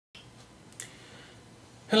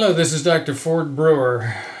Hello, this is Dr. Ford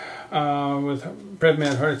Brewer with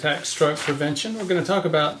PrevMed Heart Attack Stroke Prevention. We're going to talk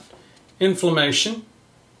about inflammation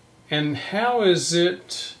and how is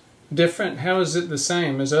it different, how is it the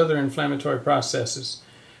same as other inflammatory processes.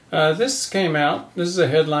 This is a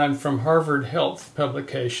headline from Harvard Health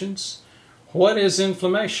Publications. What is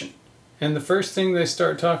inflammation? And the first thing they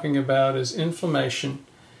start talking about is inflammation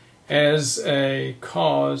as a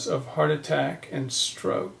cause of heart attack and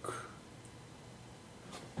stroke,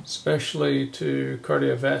 especially to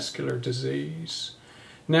cardiovascular disease.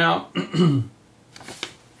 Now,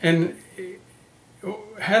 and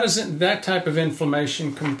how does that type of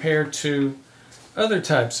inflammation compare to other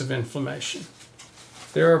types of inflammation?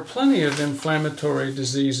 There are plenty of inflammatory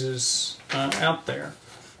diseases out there,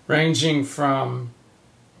 ranging from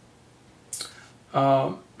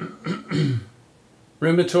rheumatoid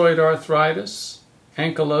arthritis,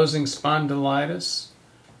 ankylosing spondylitis,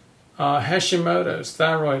 Hashimoto's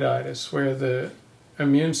thyroiditis, where the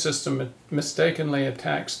immune system mistakenly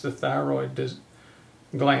attacks the thyroid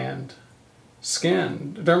gland.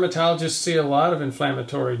 Skin. Dermatologists see a lot of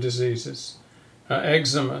inflammatory diseases.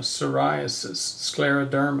 Eczema, psoriasis,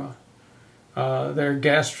 scleroderma. Their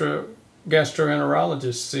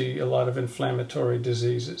gastroenterologists see a lot of inflammatory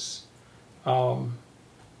diseases. Celiac,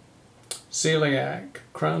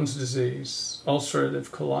 Crohn's disease, ulcerative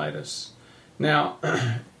colitis. Now,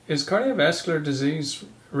 is cardiovascular disease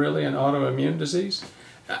really an autoimmune disease?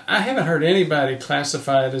 I haven't heard anybody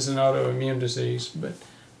classify it as an autoimmune disease,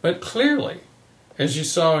 but clearly, as you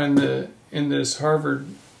saw in this Harvard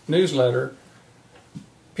newsletter,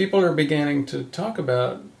 people are beginning to talk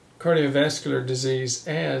about cardiovascular disease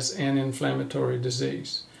as an inflammatory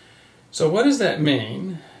disease. So what does that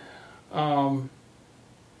mean?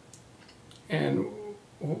 And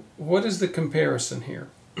what is the comparison here?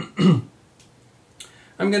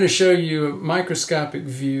 I'm going to show you a microscopic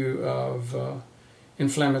view of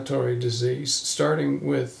inflammatory disease, starting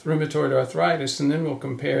with rheumatoid arthritis, and then we'll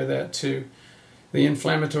compare that to the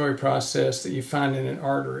inflammatory process that you find in an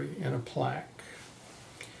artery and a plaque.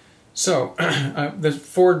 So, the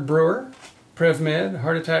Ford Brewer, PrevMed,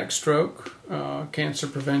 heart attack, stroke, cancer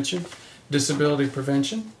prevention, disability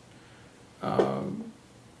prevention.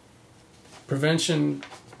 Prevention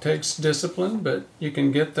takes discipline, but you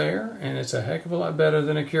can get there, and it's a heck of a lot better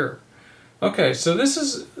than a cure. Okay, so this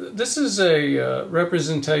is a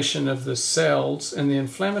representation of the cells and the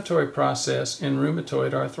inflammatory process in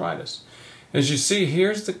rheumatoid arthritis. As you see,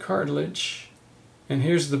 here's the cartilage, and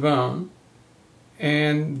here's the bone,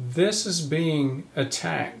 and this is being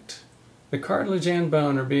attacked. The cartilage and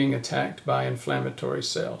bone are being attacked by inflammatory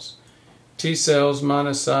cells. T cells,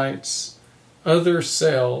 monocytes, other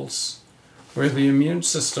cells where the immune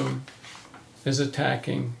system is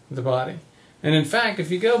attacking the body. And in fact,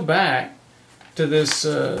 if you go back to this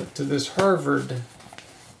Harvard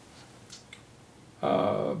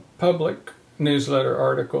public newsletter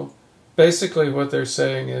article, basically what they're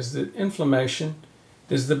saying is that inflammation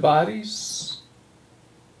is the body's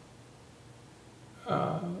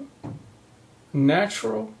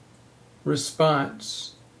natural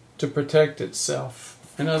response to protect itself.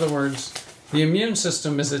 In other words, the immune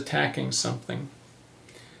system is attacking something.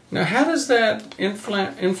 Now, how does that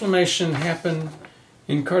inflammation happen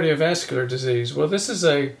in cardiovascular disease? Well, this is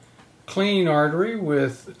a clean artery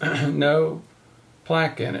with no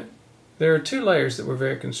plaque in it. There are two layers that we're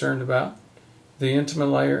very concerned about, the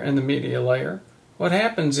intima layer and the media layer. What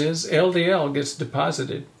happens is LDL gets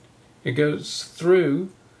deposited. It goes through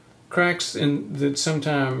cracks that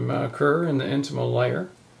sometimes occur in the intima layer.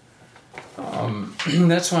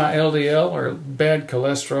 That's why LDL, or bad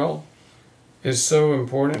cholesterol, is so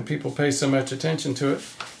important. People pay so much attention to it.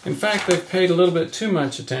 In fact, they've paid a little bit too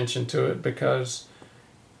much attention to it, because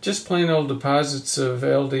just plain old deposits of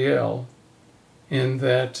LDL in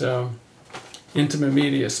that intima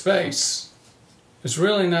media space is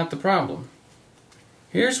really not the problem.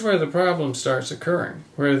 Here's where the problem starts occurring,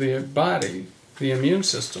 where the body, the immune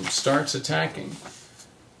system, starts attacking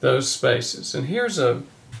those spaces. And here's a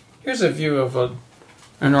view of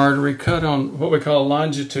an artery cut on what we call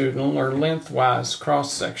longitudinal or lengthwise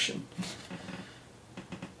cross-section.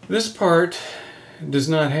 This part does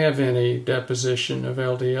not have any deposition of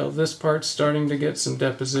LDL. This part's starting to get some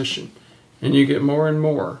deposition, and you get more and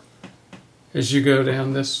more as you go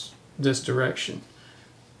down this direction.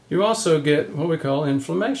 You also get what we call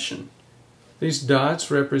inflammation. These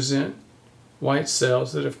dots represent white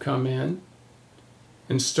cells that have come in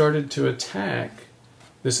and started to attack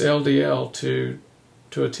this LDL to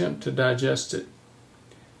attempt to digest it.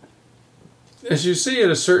 As you see,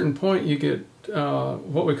 at a certain point, you get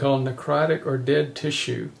what we call necrotic or dead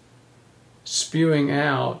tissue spewing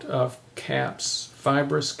out of caps,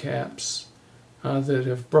 fibrous caps that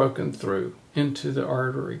have broken through into the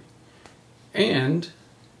artery. And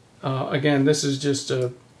again, this is just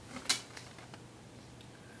a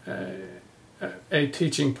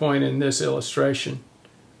teaching point in this illustration.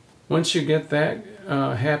 Once you get that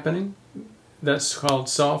happening, that's called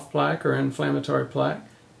soft plaque or inflammatory plaque.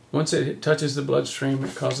 Once it touches the bloodstream,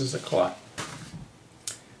 it causes a clot.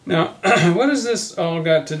 Now, what has this all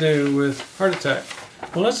got to do with heart attack?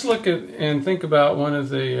 Well, let's look at and think about one of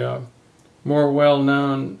the more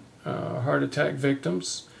well-known heart attack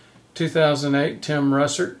victims. 2008, Tim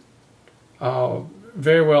Russert,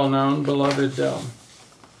 very well-known, beloved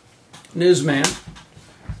newsman,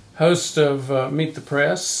 host of Meet the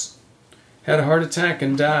Press, had a heart attack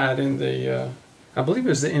and died in the, I believe it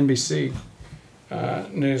was the NBC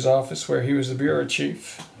news office where he was the bureau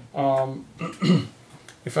chief.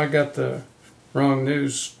 If I got the wrong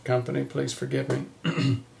news company, please forgive me.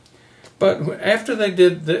 But after they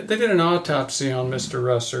did an autopsy on Mr.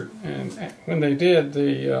 Russert, and when they did,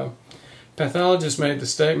 the pathologist made the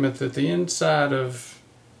statement that the inside of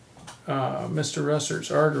Mr.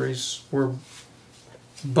 Russert's arteries were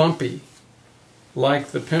bumpy, like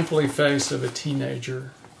the pimply face of a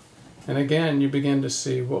teenager. And again, you begin to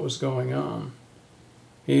see what was going on.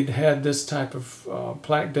 He'd had this type of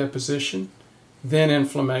plaque deposition, then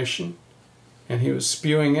inflammation, and he was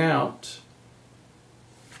spewing out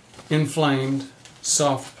inflamed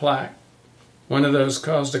soft plaque. One of those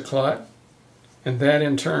caused a clot, and that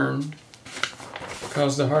in turn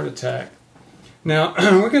caused a heart attack. Now,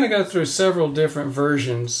 we're going to go through several different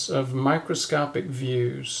versions of microscopic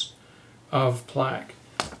views of plaque.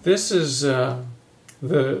 This is the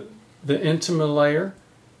intima layer.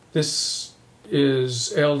 This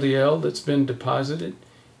is LDL that's been deposited.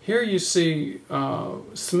 Here you see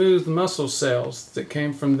smooth muscle cells that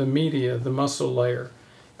came from the media, the muscle layer.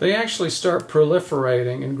 They actually start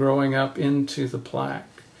proliferating and growing up into the plaque.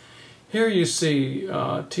 Here you see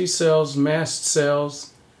T cells, mast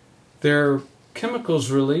cells. There are chemicals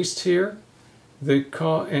released here that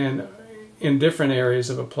and in different areas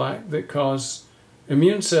of a plaque that cause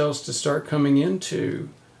immune cells to start coming into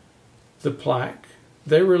the plaque.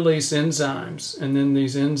 They release enzymes, and then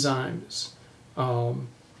these enzymes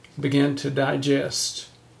begin to digest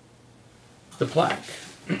the plaque.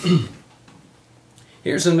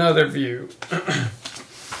 Here's another view.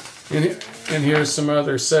 And here's some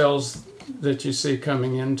other cells that you see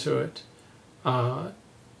coming into it.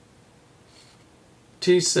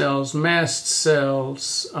 T cells, mast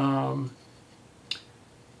cells, what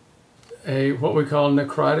we call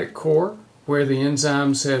necrotic core, where the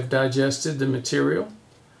enzymes have digested the material.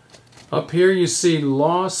 Up here you see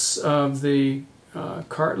loss of the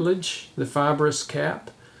cartilage, the fibrous cap.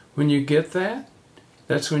 When you get that,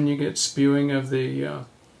 that's when you get spewing of the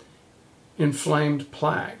inflamed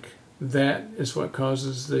plaque. That is what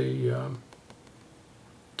causes the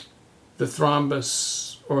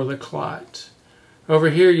thrombus or the clot. Over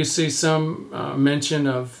here you see some mention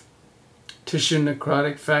of tissue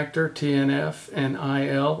necrotic factor, TNF, and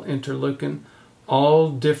IL, interleukin, all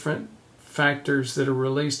different factors that are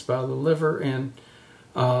released by the liver and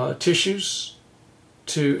tissues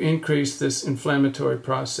to increase this inflammatory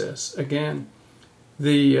process. Again,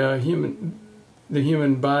 the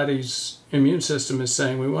human body's immune system is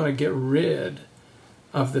saying we want to get rid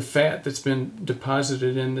of the fat that's been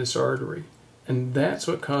deposited in this artery, and that's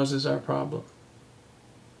what causes our problem.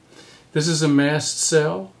 This is a mast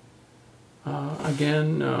cell.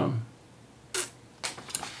 Again,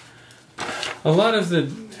 a lot of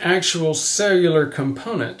the actual cellular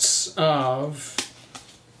components of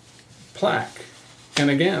plaque, and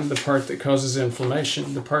again, the part that causes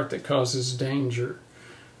inflammation, the part that causes danger.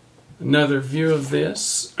 Another view of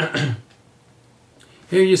this.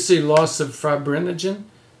 Here you see loss of fibrinogen,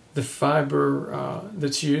 the fiber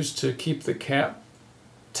that's used to keep the cap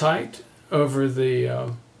tight over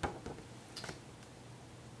the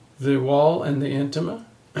wall and the intima.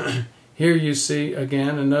 Here you see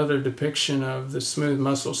again another depiction of the smooth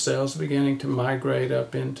muscle cells beginning to migrate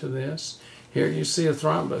up into this. Here you see a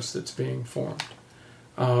thrombus that's being formed.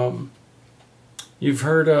 You've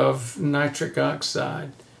heard of nitric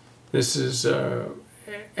oxide. This is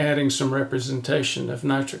adding some representation of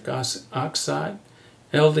nitric oxide,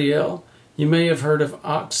 LDL. You may have heard of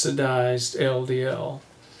oxidized Ldl.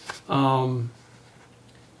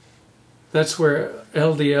 That's where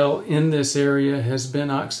LDL in this area has been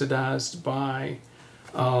oxidized by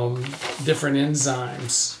different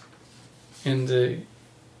enzymes in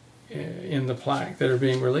the plaque that are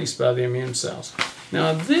being released by the immune cells.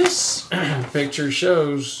 Now this picture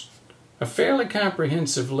shows a fairly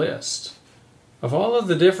comprehensive list of all of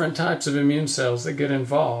the different types of immune cells that get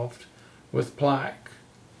involved with plaque.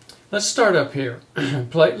 Let's start up here.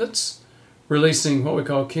 Platelets, releasing what we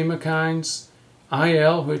call chemokines,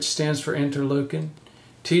 IL, which stands for interleukin,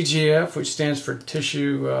 TGF, which stands for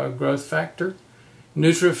tissue growth factor,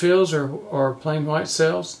 neutrophils, or plain white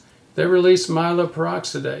cells, they release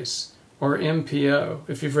myeloperoxidase, or MPO.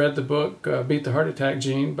 If you've read the book Beat the Heart Attack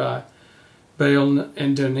Gene by Bale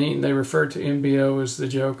and Donine, they refer to MBO as the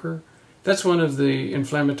Joker. That's one of the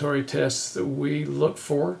inflammatory tests that we look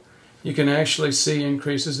for. You can actually see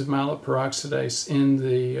increases of myeloperoxidase in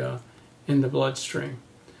the bloodstream.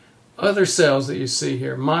 Other cells that you see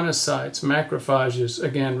here, monocytes, macrophages,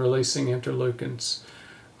 again releasing interleukins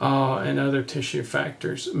and other tissue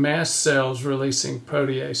factors. Mast cells releasing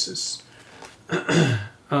proteases.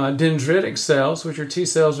 Dendritic cells, which are T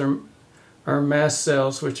cells, are mast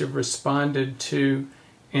cells which have responded to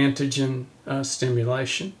antigen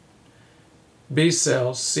stimulation. B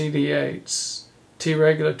cells, CD8s, T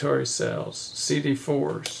regulatory cells,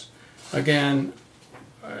 CD4s. Again,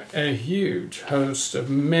 a huge host of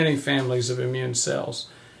many families of immune cells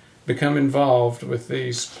become involved with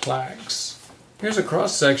these plaques. Here's a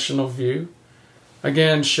cross-sectional view,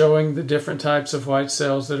 again showing the different types of white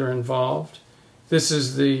cells that are involved. This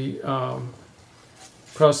is the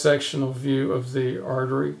cross-sectional view of the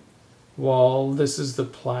artery wall. This is the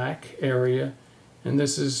plaque area, and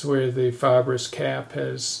this is where the fibrous cap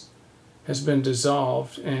has been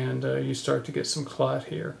dissolved, and you start to get some clot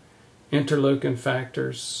here. Interleukin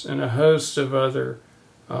factors and a host of other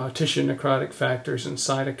tissue necrotic factors and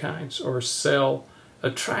cytokines, or cell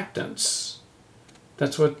attractants.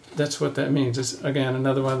 That's what that means. It's again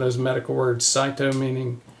another one of those medical words. Cyto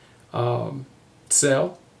meaning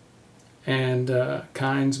cell, and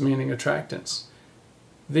kines meaning attractants.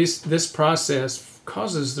 This process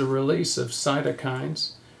causes the release of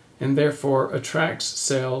cytokines, and therefore attracts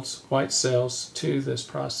cells, white cells, to this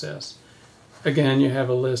process. Again, you have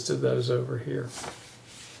a list of those over here.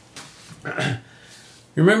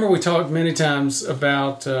 Remember, we talked many times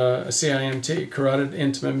about a CIMT, carotid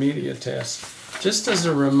intima media test. Just as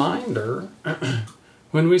a reminder,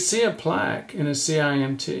 when we see a plaque in a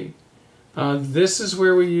CIMT, this is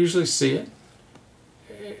where we usually see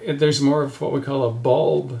it. There's more of what we call a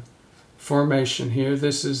bulb formation here.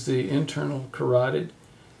 This is the internal carotid,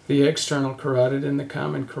 the external carotid, and the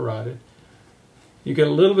common carotid. You get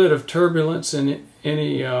a little bit of turbulence in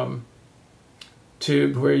any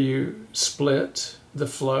tube where you split the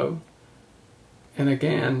flow. And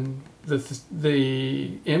again,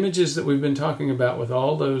 the images that we've been talking about with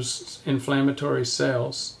all those inflammatory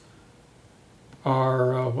cells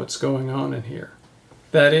are what's going on in here.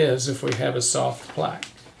 That is, if we have a soft plaque.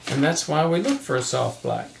 And that's why we look for a soft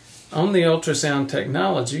plaque. On the ultrasound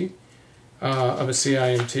technology of a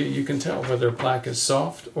CIMT, you can tell whether a plaque is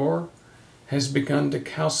soft or has begun to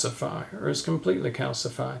calcify or is completely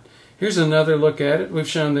calcified. Here's another look at it. We've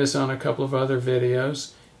shown this on a couple of other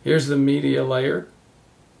videos. Here's the media layer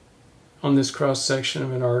on this cross-section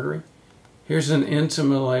of an artery. Here's an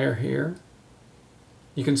intima layer here.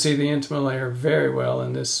 You can see the intima layer very well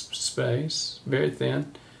in this space, very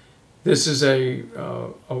thin. This is a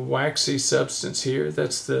waxy substance here.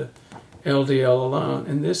 That's the LDL alone.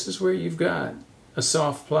 And this is where you've got a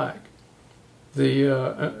soft plaque.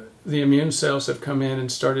 The immune cells have come in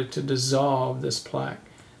and started to dissolve this plaque.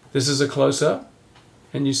 This is a close-up,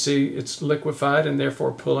 and you see it's liquefied and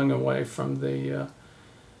therefore pulling away from the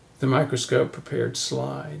microscope prepared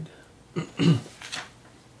slide.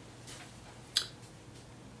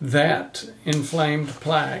 That inflamed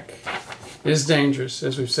plaque is dangerous,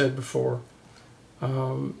 as we've said before.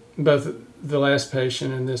 Both the last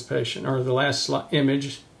patient and this patient, or the last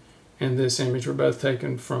image and this image, were both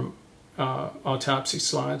taken from autopsy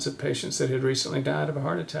slides of patients that had recently died of a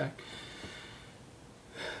heart attack.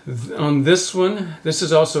 On this one, this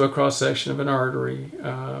is also a cross-section of an artery,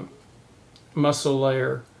 muscle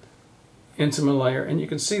layer, intima layer, and you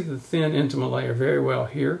can see the thin intima layer very well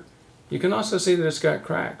here. You can also see that it's got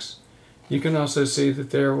cracks. You can also see that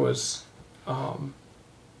there was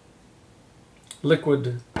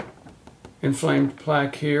liquid inflamed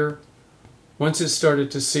plaque here. Once it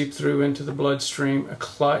started to seep through into the bloodstream, a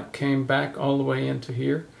clot came back all the way into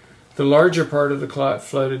here. The larger part of the clot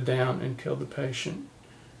floated down and killed the patient.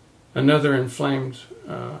 Another inflamed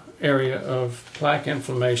area of plaque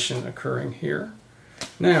inflammation occurring here.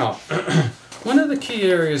 Now, one of the key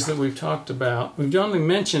areas that we've talked about, we've only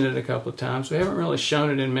mentioned it a couple of times, we haven't really shown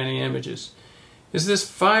it in many images, is this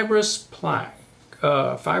fibrous plaque,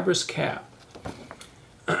 fibrous cap.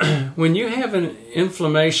 When you have an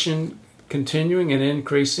inflammation continuing and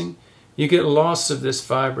increasing, you get loss of this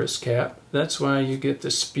fibrous cap. That's why you get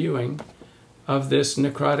the spewing of this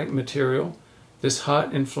necrotic material, this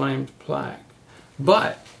hot inflamed plaque.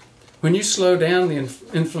 But when you slow down the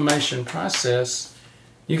inflammation process,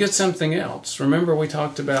 you get something else. Remember, we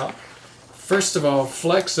talked about, first of all,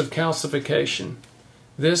 flecks of calcification.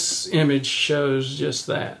 This image shows just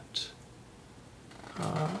that.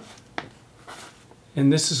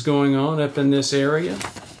 And this is going on up in this area.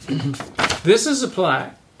 This is a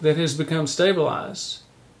plaque that has become stabilized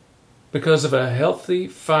because of a healthy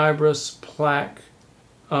fibrous plaque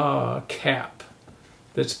cap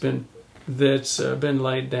that's been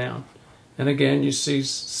laid down. And again, you see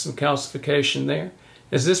some calcification there.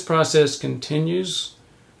 As this process continues,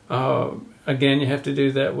 again, you have to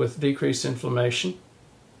do that with decreased inflammation.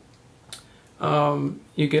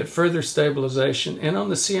 You get further stabilization, and on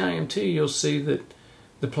the CIMT you'll see that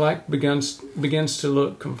the plaque begins to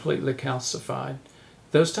look completely calcified.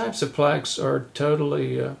 Those types of plaques are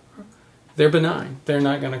totally, they're benign. They're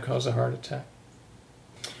not going to cause a heart attack.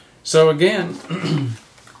 So again,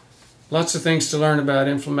 lots of things to learn about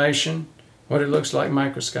inflammation, what it looks like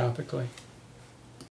microscopically.